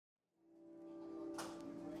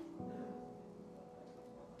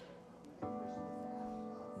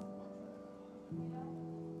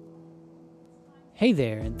Hey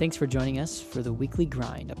there, and thanks for joining us for The Weekly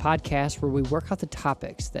Grind, a podcast where we work out the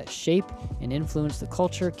topics that shape and influence the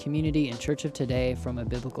culture, community, and church of today from a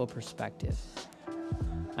biblical perspective.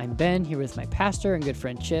 I'm Ben, here with my pastor and good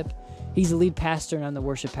friend Chip. He's the lead pastor, and I'm the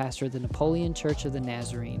worship pastor at the Napoleon Church of the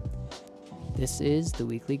Nazarene. This is The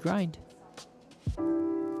Weekly Grind. All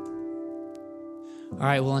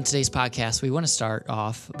right, well, on today's podcast, we want to start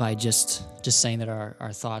off by just saying that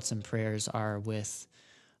our thoughts and prayers are with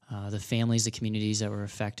the families, the communities that were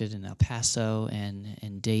affected in El Paso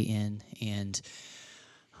and Dayton, and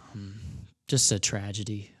just a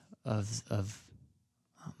tragedy of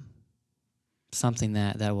something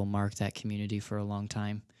that will mark that community for a long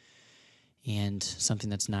time, and something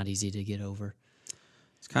that's not easy to get over.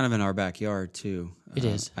 It's kind of in our backyard, too. It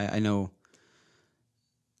is. I know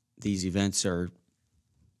these events are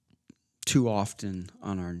too often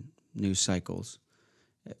on our news cycles.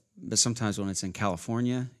 But sometimes when it's in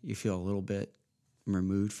California, you feel a little bit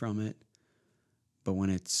removed from it. But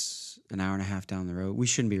when it's an hour and a half down the road, we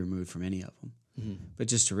shouldn't be removed from any of them. Mm-hmm. But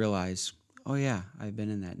just to realize, oh, yeah, I've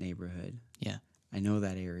been in that neighborhood. Yeah. I know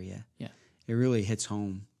that area. Yeah. It really hits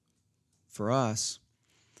home for us.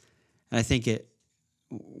 And I think it,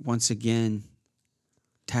 once again,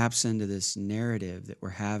 taps into this narrative that we're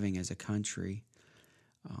having as a country.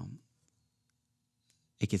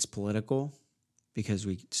 It gets political, because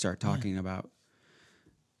we start talking about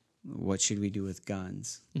what should we do with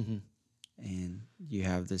guns. Mm-hmm. And you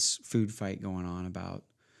have this food fight going on about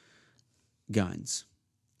guns.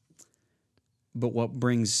 But what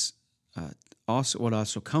brings what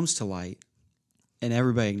also comes to light, and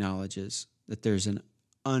everybody acknowledges that there's an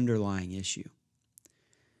underlying issue.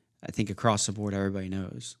 I think across the board, everybody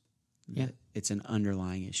knows that it's an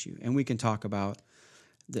underlying issue. And we can talk about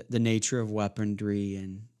the nature of weaponry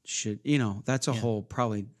and that's a whole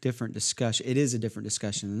probably different discussion. It is a different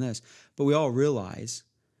discussion than this, but we all realize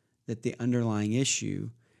that the underlying issue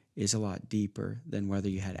is a lot deeper than whether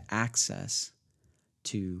you had access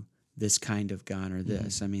to this kind of gun or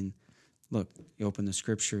this. Mm-hmm. I mean, look, you open the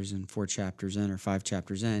scriptures and 4 chapters in or 5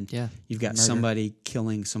 chapters in, you've got somebody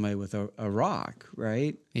killing somebody with a rock,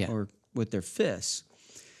 right? Yeah. Or with their fists.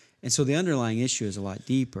 And so the underlying issue is a lot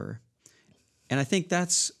deeper. And I think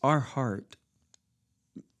that's our heart,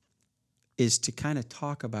 is to kind of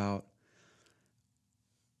talk about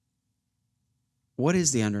what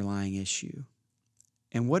is the underlying issue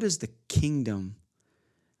and what does the kingdom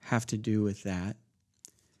have to do with that?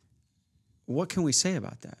 What can we say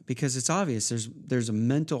about that? Because it's obvious there's a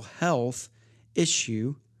mental health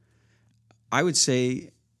issue. I would say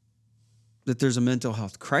that there's a mental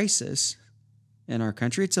health crisis in our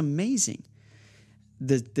country. It's amazing.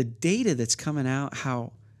 The data that's coming out,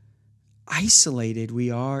 how isolated we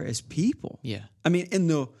are as people. Yeah. I mean, in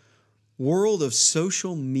the world of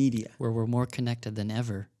social media, where we're more connected than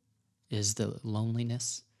ever, is the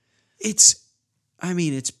loneliness. It's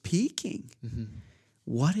peaking. Mm-hmm.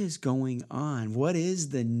 What is going on? What is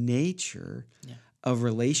the nature of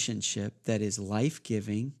relationship that is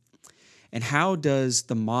life-giving? And how does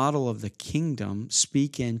the model of the kingdom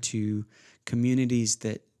speak into communities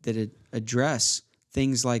that address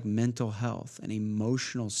things like mental health and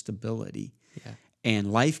emotional stability and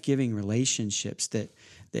life-giving relationships that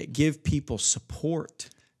give people support?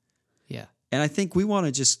 Yeah. And I think we want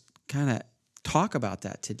to just kind of talk about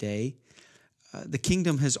that today. The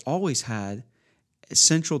kingdom has always had,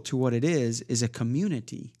 central to what it is a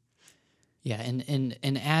community. Yeah,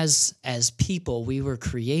 and as people, we were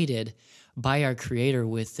created by our Creator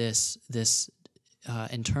with this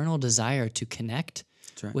internal desire to connect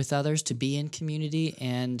with others, to be in community,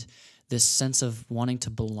 and this sense of wanting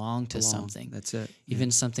to belong to something. That's it.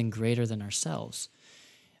 Even something greater than ourselves.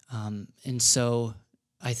 And so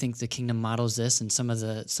I think the kingdom models this, and some of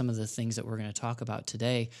the things that we're going to talk about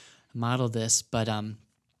today model this. But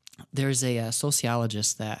there's a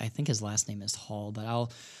sociologist that I think his last name is Hall, but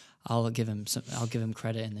I'll give him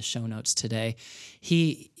credit in the show notes today.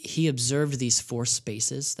 He observed these 4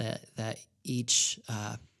 spaces that each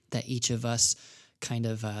of us kind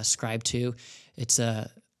of ascribe to. It's the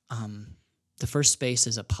first space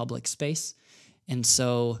is a public space, and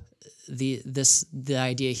so the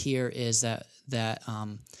idea here is that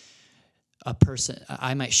a person,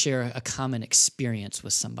 I might share a common experience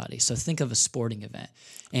with somebody. So think of a sporting event,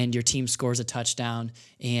 and your team scores a touchdown,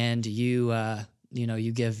 and you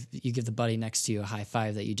give the buddy next to you a high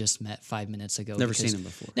five that you just met 5 minutes ago. Never seen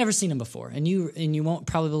him before, and you won't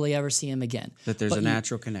probably ever see him again. That there's a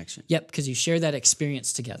natural connection. Yep, because you share that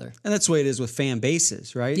experience together. And that's the way it is with fan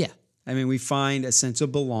bases, right? Yeah. I mean, we find a sense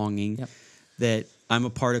of belonging, that I'm a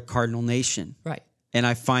part of Cardinal Nation. Right. And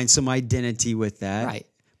I find some identity with that. Right.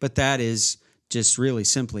 But that is just really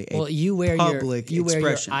simply a Well, you wear public your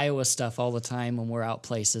expression. Iowa stuff all the time when we're out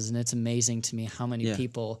places, and it's amazing to me how many Yeah.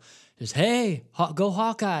 people just, hey, go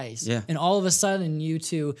Hawkeyes, Yeah. and all of a sudden you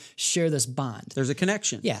two share this bond. There's a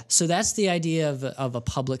connection. Yeah, so that's the idea of a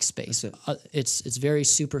public space. That's It's very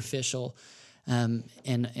superficial, and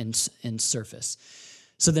surface.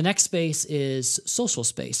 So the next space is social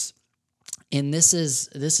space, and this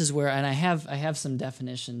is where, and I have some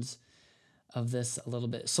definitions of this a little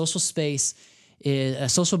bit. Social space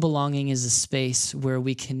is social belonging is a space where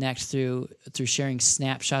we connect through sharing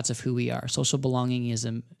snapshots of who we are. Social belonging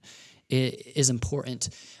is important.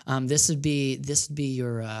 This would be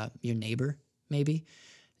your neighbor, maybe.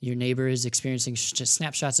 Your neighbor is experiencing just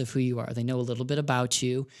snapshots of who you are. They know a little bit about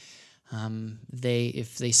you.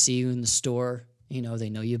 If they see you in the store, they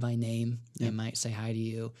know you by name. They might say hi to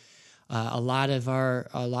you.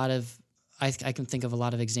 I can think of a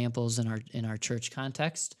lot of examples in our church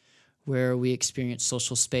context where we experience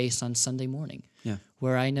social space on Sunday morning. Yeah.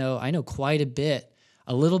 Where I know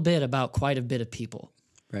a little bit about quite a bit of people.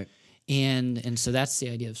 Right. And so that's the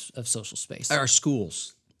idea of social space. Our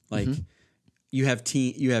schools, like you have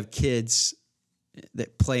kids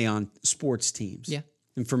that play on sports teams. Yeah.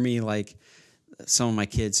 And for me, like some of my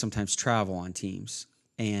kids sometimes travel on teams,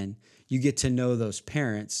 and you get to know those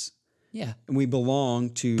parents. Yeah. And we belong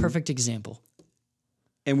to Perfect example.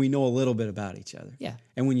 And we know a little bit about each other. Yeah.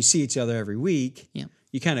 And when you see each other every week,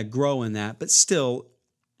 you kind of grow in that, but still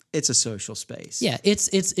it's a social space. Yeah, it's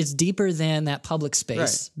deeper than that public space,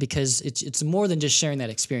 Right. because it's more than just sharing that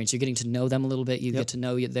experience. You're getting to know them a little bit. You get to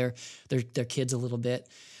know their kids a little bit,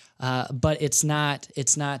 but it's not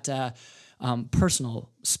personal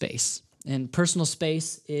space. And personal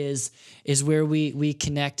space is where we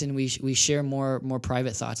connect and we share more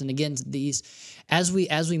private thoughts. And again, as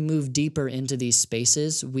we move deeper into these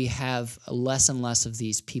spaces, we have less and less of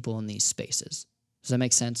these people in these spaces. Does that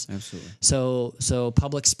make sense? Absolutely. So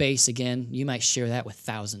public space, again, you might share that with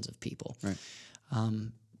thousands of people. Right.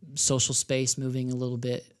 Social space, moving a little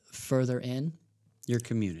bit further in, Your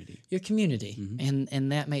community.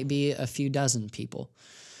 and that might be a few dozen people.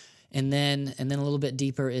 And then a little bit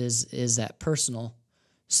deeper is that personal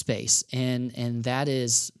space, and that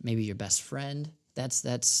is maybe your best friend.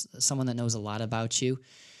 That's someone that knows a lot about you.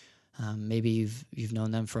 Maybe you've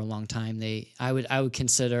known them for a long time. I would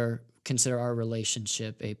consider our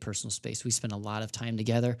relationship a personal space. We spend a lot of time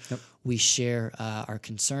together. Yep. We share our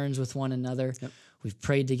concerns with one another. Yep. We've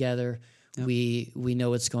prayed together. Yep. We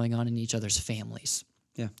know what's going on in each other's families.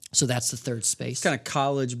 Yeah. So that's the third space. Kind of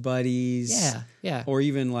college buddies. Yeah. Or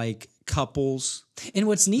even like couples And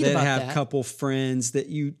what's neat that about have that, couple friends that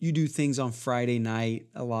you do things on Friday night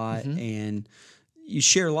a lot, and you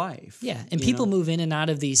share life. yeah, and people move in and out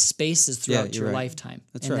of these spaces throughout you're your right. lifetime.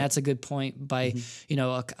 That's and right. that's a good point by,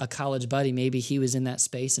 a college buddy, maybe he was in that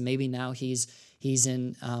space and maybe now he's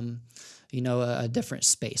in, a different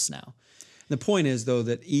space now. The point is, though,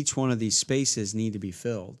 that each one of these spaces need to be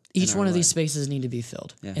filled. Each one of these spaces need to be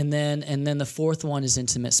filled. Yeah. And then the fourth one is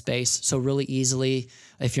intimate space. So really easily,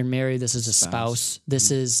 if you're married, this is a spouse.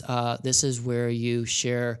 This is where you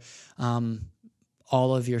share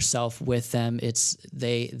all of yourself with them. It's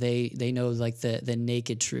they know like the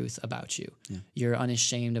naked truth about you. Yeah. You're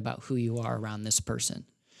unashamed about who you are around this person.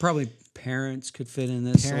 Probably parents could fit in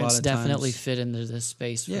this. Parents a lot of definitely times. fit into this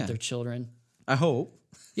space Yeah. with their children. I hope.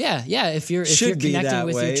 Yeah. If you're Should be connecting that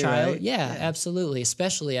with way, your child, right? yeah, absolutely.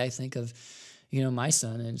 Especially I think of, my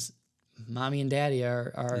son, and mommy and daddy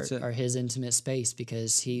are his intimate space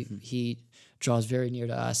because he draws very near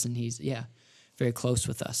to us and he's very close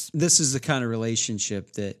with us. This is the kind of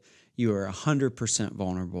relationship that you are 100%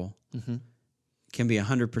 vulnerable, can be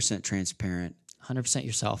 100% transparent, 100%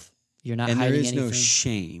 yourself. You're not and there hiding is anything. no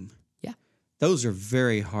shame. Yeah. Those are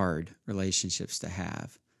very hard relationships to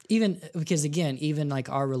have. Even because again, even like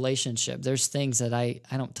our relationship, there's things that I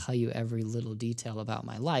don't tell you every little detail about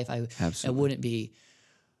my life. It Absolutely. wouldn't be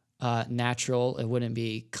natural. It wouldn't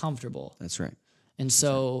be comfortable. That's right. And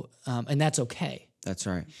so, and that's okay. That's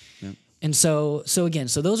right. Yep. And so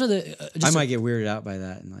those are the. I might get weirded out by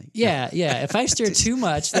that and like. Yeah. If I steer too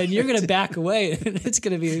much, then you're gonna back away. It's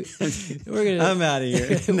gonna be. I'm out of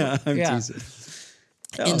here. No, I'm Yeah. teasing.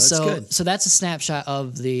 Oh, And that's good. so that's a snapshot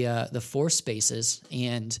of the four spaces,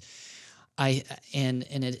 and I think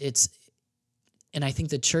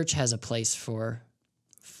the church has a place for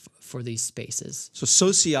these spaces. So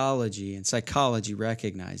sociology and psychology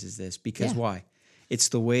recognizes this because Yeah. why? It's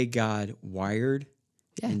the way God wired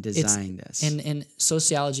and designed us. And in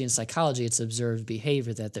sociology and psychology, it's observed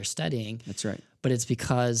behavior that they're studying, That's right. but it's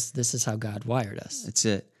because this is how God wired us. That's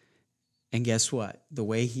it. And guess what? The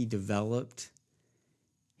way he developed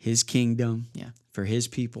his kingdom, Yeah. for his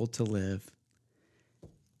people to live,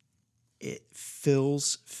 it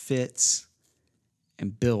fills, fits,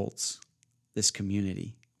 and builds this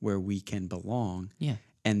community where we can belong. Yeah.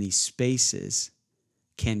 And these spaces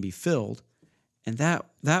can be filled. And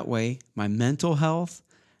that way, my mental health,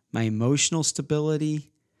 my emotional stability,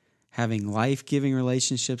 having life-giving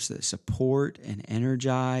relationships that support and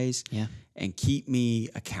energize Yeah. and keep me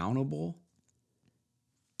accountable,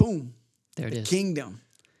 boom, There it the is. kingdom.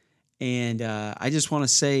 And I just want to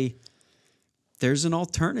say there's an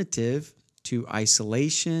alternative to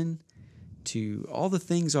isolation, to all the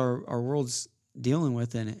things our world's dealing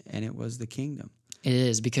with, and it was the kingdom. It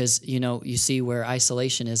is, because, you see where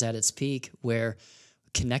isolation is at its peak, where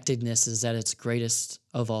connectedness is at its greatest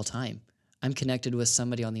of all time. I'm connected with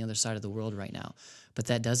somebody on the other side of the world right now, but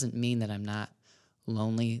that doesn't mean that I'm not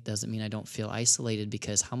lonely, doesn't mean I don't feel isolated,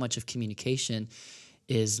 because how much of communication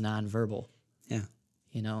is nonverbal? Yeah.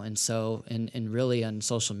 And so, and really on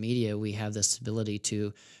social media, we have this ability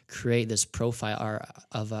to create this profile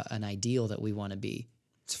of an ideal that we want to be.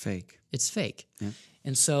 It's fake. It's fake. Yeah.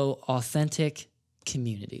 And so authentic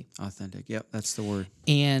community. Authentic. Yep, that's the word.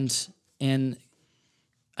 And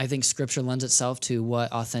I think Scripture lends itself to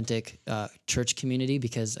what authentic church community,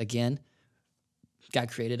 because again,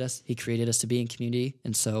 God created us. He created us to be in community,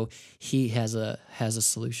 and so He has a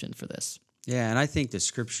solution for this. Yeah, and I think the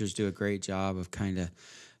scriptures do a great job of kind of,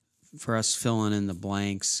 for us, filling in the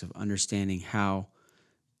blanks of understanding how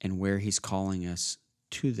and where He's calling us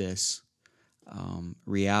to this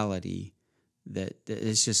reality that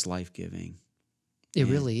is just life-giving. It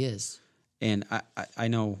really is. And I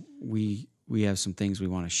know we have some things we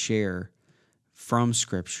want to share from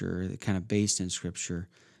Scripture, that kind of based in Scripture.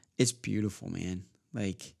 It's beautiful, man.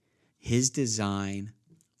 Like His design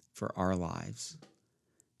for our lives.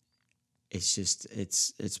 It's just,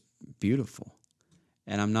 it's beautiful.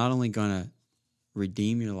 And I'm not only going to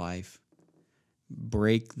redeem your life,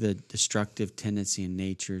 break the destructive tendency and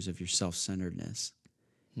natures of your self-centeredness,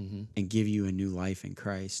 and give you a new life in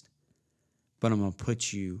Christ, but I'm going to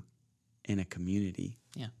put you in a community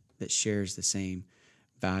that shares the same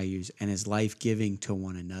values and is life-giving to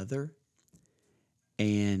one another.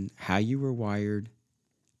 And how you were wired,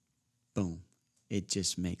 boom, it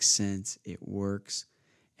just makes sense. It works.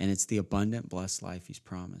 And it's the abundant, blessed life He's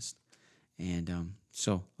promised. And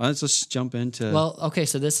so let's just jump into... Well, okay,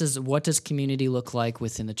 so this is, what does community look like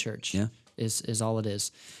within the church? Yeah. Is all it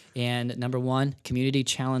is. And number one, community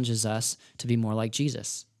challenges us to be more like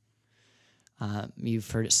Jesus. You've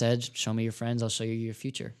heard it said, show me your friends, I'll show you your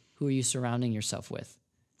future. Who are you surrounding yourself with?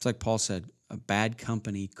 It's like Paul said, a bad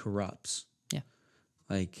company corrupts. Yeah.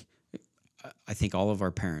 Like, I think all of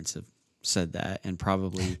our parents have said that, and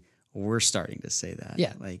probably we're starting to say that.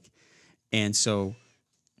 Yeah. And so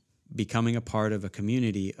becoming a part of a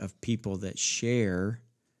community of people that share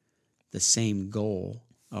the same goal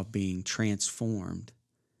of being transformed,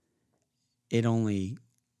 it only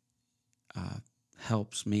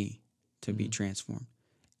helps me to be transformed.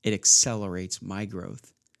 It accelerates my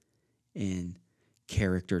growth in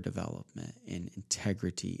character development, in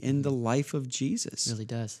integrity, in the life of Jesus. It really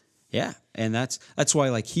does. Yeah, and that's why,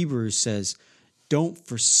 like Hebrews says, don't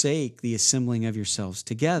forsake the assembling of yourselves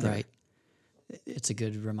together. Right. It's a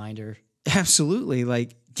good reminder. Absolutely.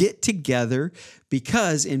 Like, get together,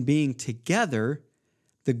 because in being together,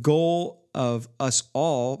 the goal of us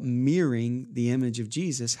all mirroring the image of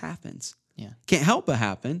Jesus happens. Yeah. Can't help but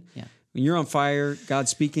happen. Yeah. When you're on fire,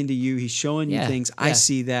 God's speaking to you. He's showing you things. I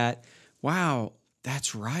see that. Wow,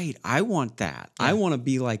 that's right. I want that. I want to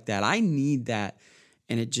be like that. I need that.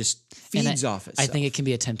 And it just feeds off itself. I think it can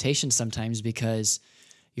be a temptation sometimes, because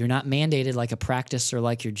you're not mandated like a practice or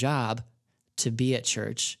like your job to be at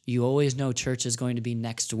church. You always know church is going to be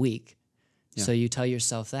next week. Yeah. So you tell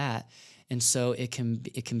yourself that. And so it can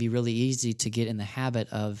be really easy to get in the habit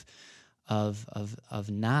of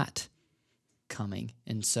not coming.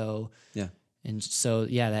 And so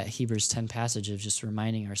that Hebrews 10 passage of just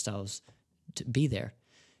reminding ourselves to be there.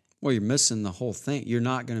 Well, you're missing the whole thing. You're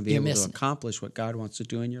not going to be able to accomplish what God wants to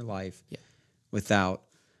do in your life without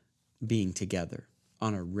being together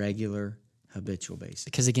on a regular, habitual basis.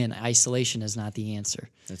 Because again, isolation is not the answer.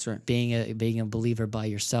 That's right. Being a believer by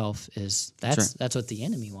yourself that's what the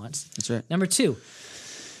enemy wants. That's right. Number 2,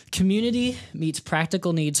 community meets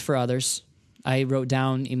practical needs for others. I wrote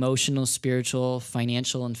down emotional, spiritual,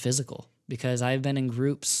 financial, and physical, because I've been in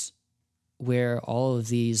groups where all of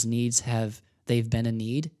these needs they've been a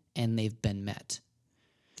need and they've been met.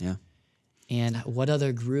 Yeah. And what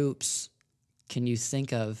other groups can you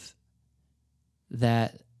think of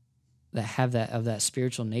that have that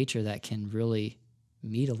spiritual nature that can really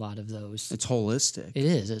meet a lot of those. It's holistic. It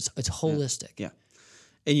is. It's holistic. Yeah.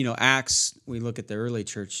 And, Acts, we look at the early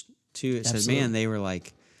church too. It says, man, they were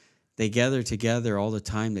like, they gathered together all the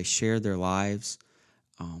time. They shared their lives.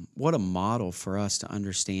 What a model for us to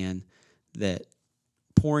understand that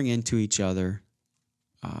pouring into each other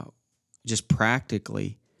just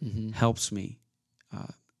practically helps me.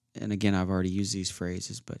 And again, I've already used these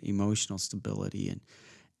phrases, but emotional stability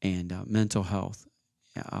and mental health,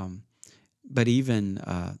 but even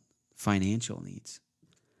financial needs.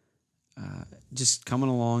 Just coming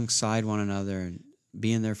alongside one another and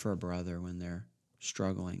being there for a brother when they're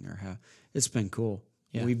struggling it's been cool.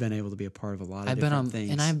 Yeah. We've been able to be a part of a lot of different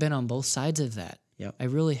things. And I've been on both sides of that. Yep. I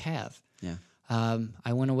really have. Yeah.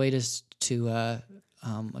 I went away to a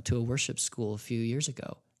worship school a few years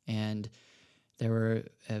ago, and it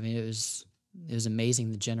was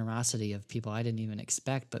amazing, the generosity of people I didn't even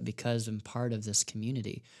expect, but because I'm part of this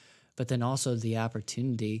community, but then also the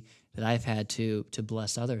opportunity that I've had to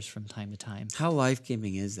bless others from time to time. How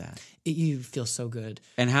life-giving is that? You feel so good.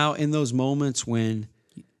 And how in those moments when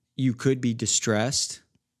you could be distressed,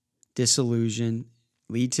 disillusioned,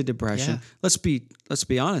 lead to depression. Yeah. Let's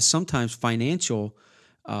be honest. Sometimes financial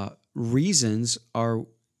reasons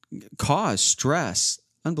cause stress,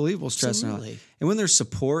 unbelievable stress. Absolutely. And when there's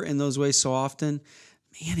support in those ways, so often,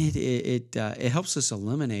 man, it helps us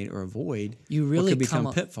eliminate or avoid what could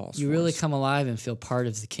become pitfalls. You really come alive and feel part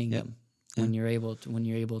of the kingdom when you're able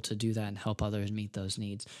to do that and help others meet those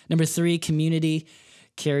needs. Number 3, community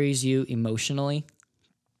carries you emotionally.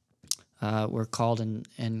 We're called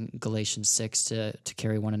in Galatians 6 to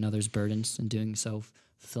carry one another's burdens, and doing so,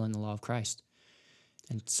 fulfilling the law of Christ.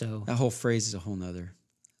 And so that whole phrase is a whole nother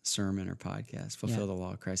sermon or podcast. Fulfill the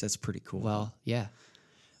law of Christ. That's pretty cool. Well, yeah,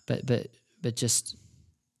 but just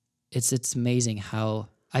it's amazing how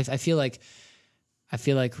I feel like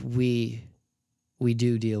we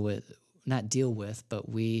do but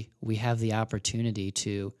we have the opportunity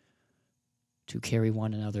to carry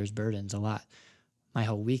one another's burdens a lot. My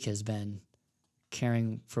whole week has been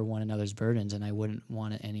caring for one another's burdens, and I wouldn't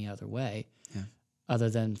want it any other way, other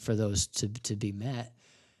than for those to be met.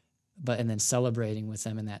 And then celebrating with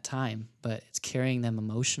them in that time. But it's carrying them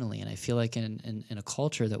emotionally, and I feel like in a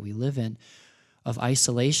culture that we live in, of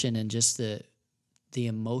isolation and just the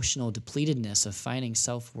emotional depletedness of finding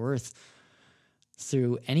self-worth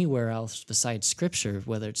through anywhere else besides Scripture,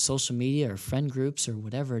 whether it's social media or friend groups or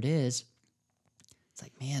whatever it is. It's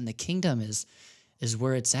like, man, the kingdom is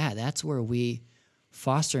where it's at. That's where we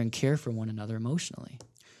foster and care for one another emotionally.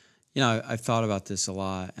 I've thought about this a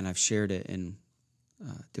lot, and I've shared it in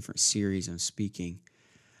different series I'm speaking.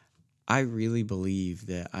 I really believe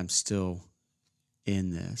that I'm still in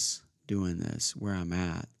this, doing this, where I'm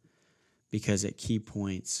at, because at key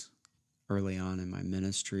points early on in my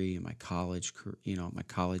ministry and my college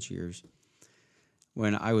years,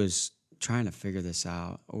 when I was trying to figure this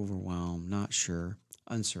out, overwhelmed, not sure,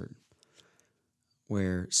 uncertain,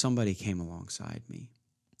 where somebody came alongside me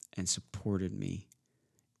and supported me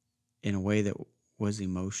in a way that was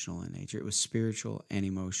emotional in nature. It was spiritual and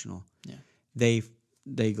emotional. Yeah. They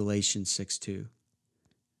Galatians 6:2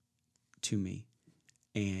 to me.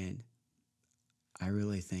 And I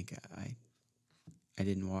really think I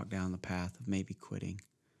didn't walk down the path of maybe quitting,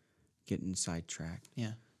 getting sidetracked.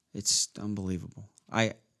 Yeah. It's unbelievable.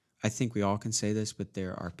 I think we all can say this, but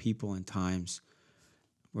there are people and times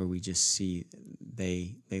where we just see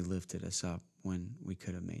they lifted us up when we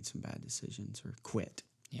could have made some bad decisions or quit.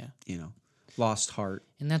 Yeah. Lost heart.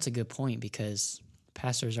 And that's a good point, because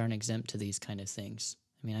pastors aren't exempt to these kind of things.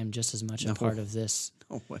 I mean, I'm just as much a part of this.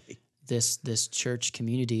 No way. This church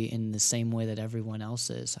community in the same way that everyone else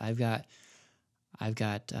is. I've got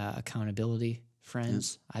accountability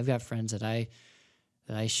friends. Yep. I've got friends that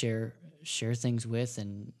I share things with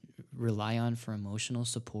and rely on for emotional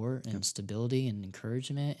support and stability and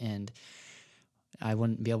encouragement, and I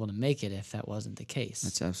wouldn't be able to make it if that wasn't the case.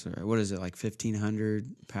 That's absolutely right. What is it, like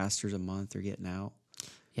 1,500 pastors a month are getting out?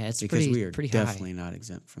 Yeah, it's because we are pretty definitely high. Not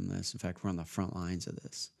exempt from this. In fact, we're on the front lines of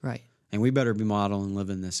this. Right. And we better be modeling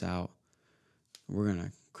living this out. We're going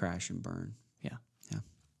to crash and burn. Yeah. Yeah.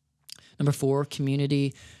 Number 4,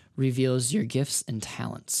 community reveals your gifts and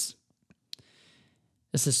talents.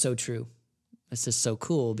 This is so true. This is so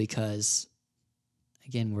cool because,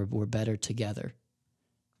 again, we're better together.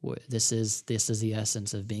 This is the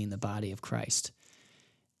essence of being the body of Christ.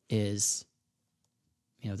 Is,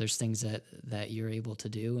 there's things that you're able to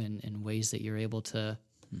do and ways that you're able to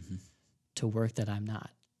work that I'm not.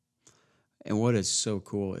 And what is so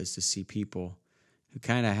cool is to see people who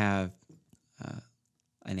kind of have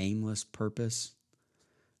an aimless purpose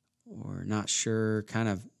or not sure, kind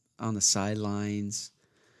of on the sidelines,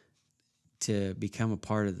 to become a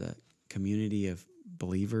part of the community of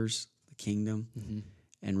believers, the kingdom,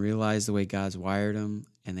 and realize the way God's wired them,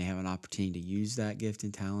 and they have an opportunity to use that gift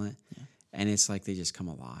and talent, and it's like they just come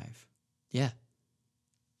alive. Yeah.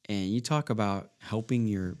 And you talk about helping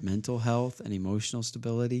your mental health and emotional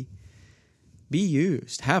stability. Be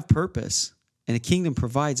used, have purpose, and the kingdom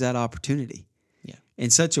provides that opportunity in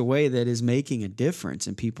such a way that is making a difference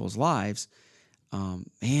in people's lives.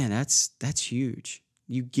 Man, that's huge.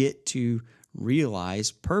 You get to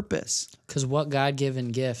realize purpose. Because what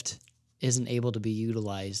God-given gift isn't able to be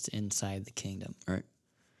utilized inside the kingdom. Right.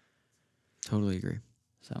 Totally agree.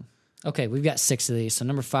 So, okay, we've got 6 of these. So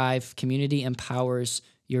number 5, community empowers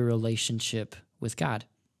your relationship with God.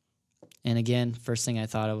 And again, first thing I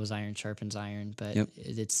thought of was iron sharpens iron, but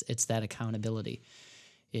it's that accountability.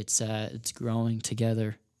 It's growing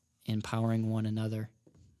together, empowering one another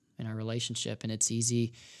in our relationship, and it's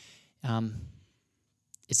easy.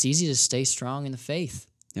 It's easy to stay strong in the faith.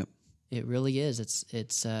 Yep, it really is. It's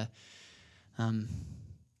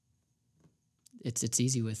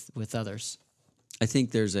easy with others. I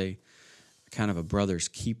think there's a kind of a brother's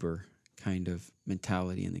keeper kind of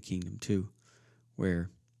mentality in the kingdom too, where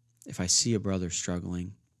if I see a brother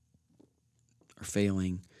struggling or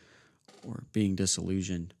failing or being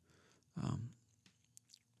disillusioned,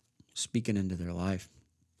 speaking into their life,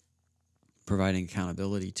 providing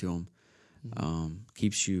accountability to them,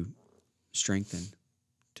 keeps you strengthened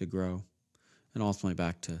to grow, and ultimately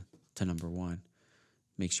back to number 1,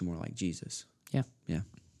 makes you more like Jesus. Yeah. Yeah.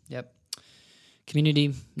 Yep.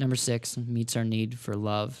 Community, number 6, meets our need for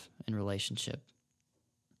love and relationship,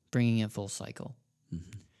 bringing it full cycle.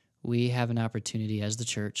 Mm-hmm. We have an opportunity as the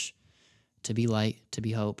church to be light, to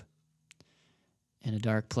be hope in a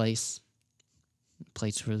dark place, a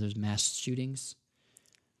place where there's mass shootings,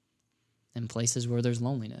 and places where there's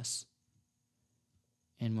loneliness.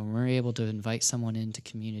 And when we're able to invite someone into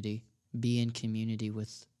community, be in community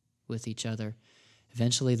with each other,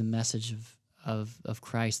 eventually the message of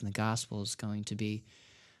Christ and the gospel is going to be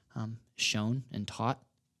shown and taught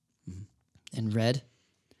and read,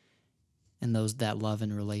 and that love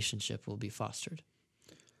and relationship will be fostered.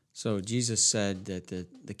 So Jesus said that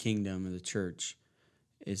the kingdom of the church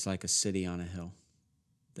is like a city on a hill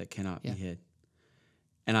that cannot be hid.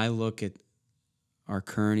 And I look at our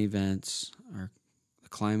current events, the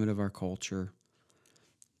climate of our culture,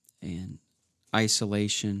 and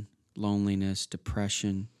isolation, loneliness,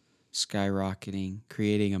 depression, skyrocketing,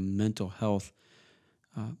 creating a mental health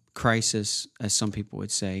crisis, as some people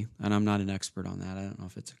would say. And I'm not an expert on that. I don't know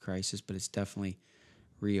if it's a crisis, but it's definitely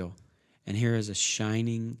real. And here is a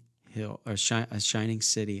shining hill, or a shining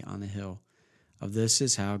city on the hill of this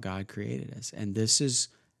is how God created us. And this is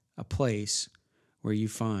a place where you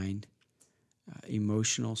find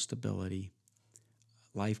emotional stability,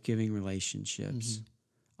 life-giving relationships,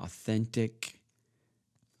 authentic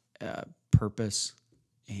purpose,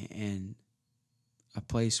 and a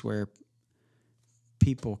place where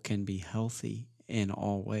people can be healthy in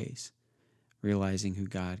all ways, realizing who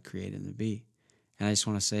God created them to be. And I just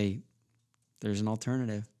want to say, there's an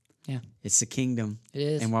alternative. Yeah. It's the kingdom. It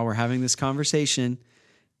is. And while we're having this conversation,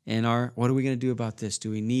 what are we going to do about this? Do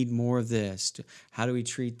we need more of this? How do we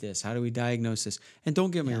treat this? How do we diagnose this? And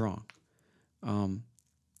don't get me wrong.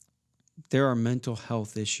 There are mental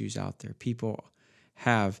health issues out there. People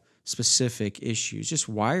have specific issues, just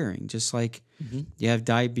wiring, just like you have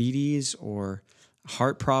diabetes or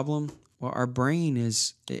heart problem. Well, our brain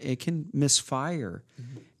it can misfire.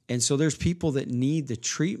 And so there's people that need the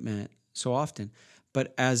treatment so often.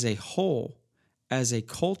 But as a whole, as a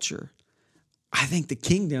culture, I think the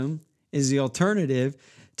kingdom is the alternative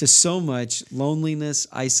to so much loneliness,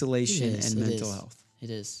 isolation, and mental health. It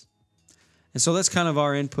is. And so that's kind of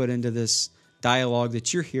our input into this dialogue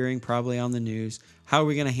that you're hearing probably on the news. How are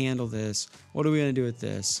we going to handle this? What are we going to do with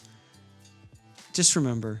this? Just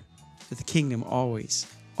remember that the kingdom always,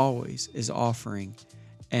 always is offering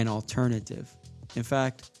an alternative. In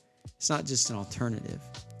fact, it's not just an alternative.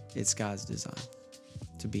 It's God's design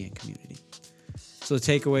to be in community. So the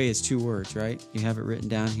takeaway is 2 words, right? You have it written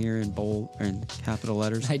down here in bold or in capital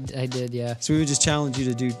letters. I did, yeah. So we would just challenge you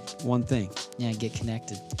to do one thing. Yeah, get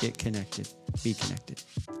connected. Get connected. Be connected.